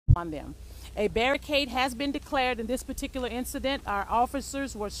on them. A barricade has been declared in this particular incident. Our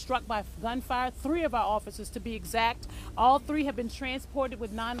officers were struck by gunfire, 3 of our officers to be exact. All 3 have been transported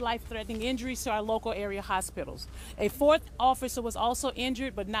with non-life-threatening injuries to our local area hospitals. A 4th officer was also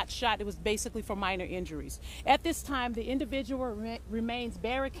injured but not shot. It was basically for minor injuries. At this time, the individual remains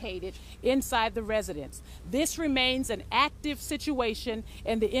barricaded inside the residence. This remains an active situation,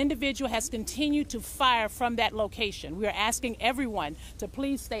 and the individual has continued to fire from that location. We are asking everyone to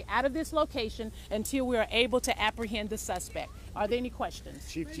please stay out of this location until we are able to apprehend the suspect. Are there any questions?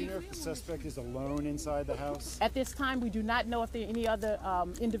 Chief, do you know if the suspect is alone inside the house? At this time, we do not know if there are any other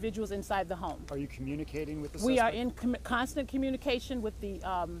individuals inside the home. Are you communicating with the suspect? We are in constant communication with the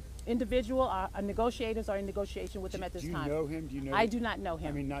individual. Our negotiators are in negotiation with him at this time. Do you know him? Do you know? I do not know him.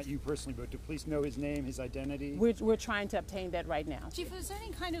 I mean, not you personally, but do police know his name, his identity? We're trying to obtain that right now. Chief, is there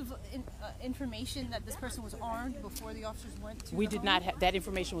any kind of information that this person was armed before the officers went to We the did home? not have that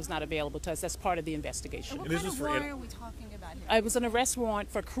information. Was not available to us. That's part of the investigation. And what kind of warrant are we talking about here? It was an arrest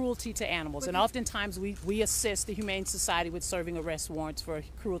warrant for cruelty to animals, and oftentimes we assist the Humane Society with serving arrest warrants for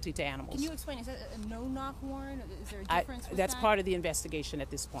cruelty to animals. Can you explain? Is that a no-knock warrant? Is there a difference with that's that? part of the investigation at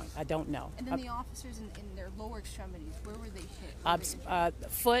this point. I don't know. And then the officers in their lower extremities, where were they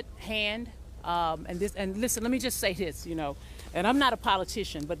hit? Foot, hand, and listen. Let me just say this, and I'm not a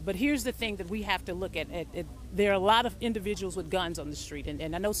politician, but here's the thing that we have to look at. There are a lot of individuals with guns on the street,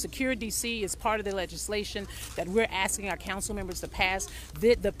 and I know Secure D.C. is part of the legislation that we're asking our council members to pass.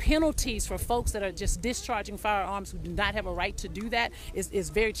 The penalties for folks that are just discharging firearms who do not have a right to do that is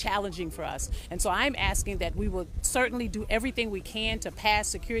very challenging for us. And so I'm asking that we will certainly do everything we can to pass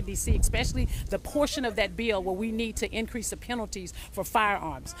Secure D.C., especially the portion of that bill where we need to increase the penalties for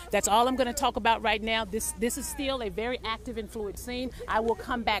firearms. That's all I'm going to talk about right now. This is still a very active and fluid scene. I will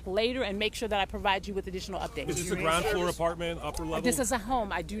come back later and make sure that I provide you with additional updates. Is this a ground floor apartment, upper level? This is a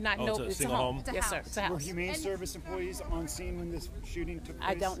home. I do not know. It's a home. Yes, sir. It's a house. Were Humane Service employees on scene when this shooting took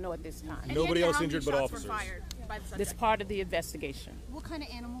place? I don't know at this time. Nobody else injured but officers. This is part of the investigation. What kind of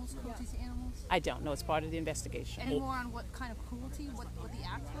animals? Cruelty to animals? I don't know. It's part of the investigation. Any more on what kind of cruelty? What the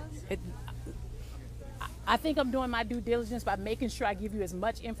act was? I think I'm doing my due diligence by making sure I give you as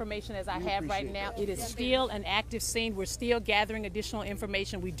much information as I have right now. It is still an active scene. We're still gathering additional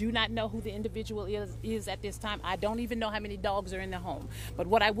information. We do not know who the individual is at this time. I don't even know how many dogs are in the home. But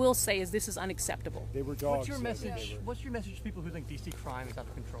what I will say is this is unacceptable. They were dogs. What's your message? What's your message to people who think D.C. crime is out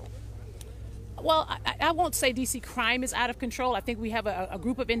of control? Well, I won't say D.C. crime is out of control. I think we have a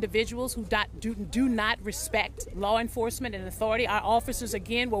group of individuals who do not respect law enforcement and authority. Our officers,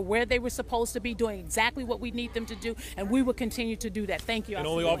 again, were where they were supposed to be, doing exactly what we need them to do, and we will continue to do that. Thank you. And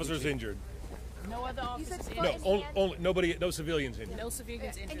only officers injured? No other officers injured? No, only nobody, no civilians injured? No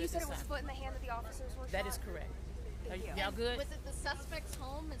civilians injured. And you said it was foot in the hand that the officers were shot? That is correct. Y'all good? Was it the suspect's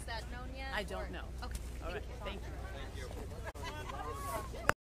home? Is that known yet? I don't know. Okay.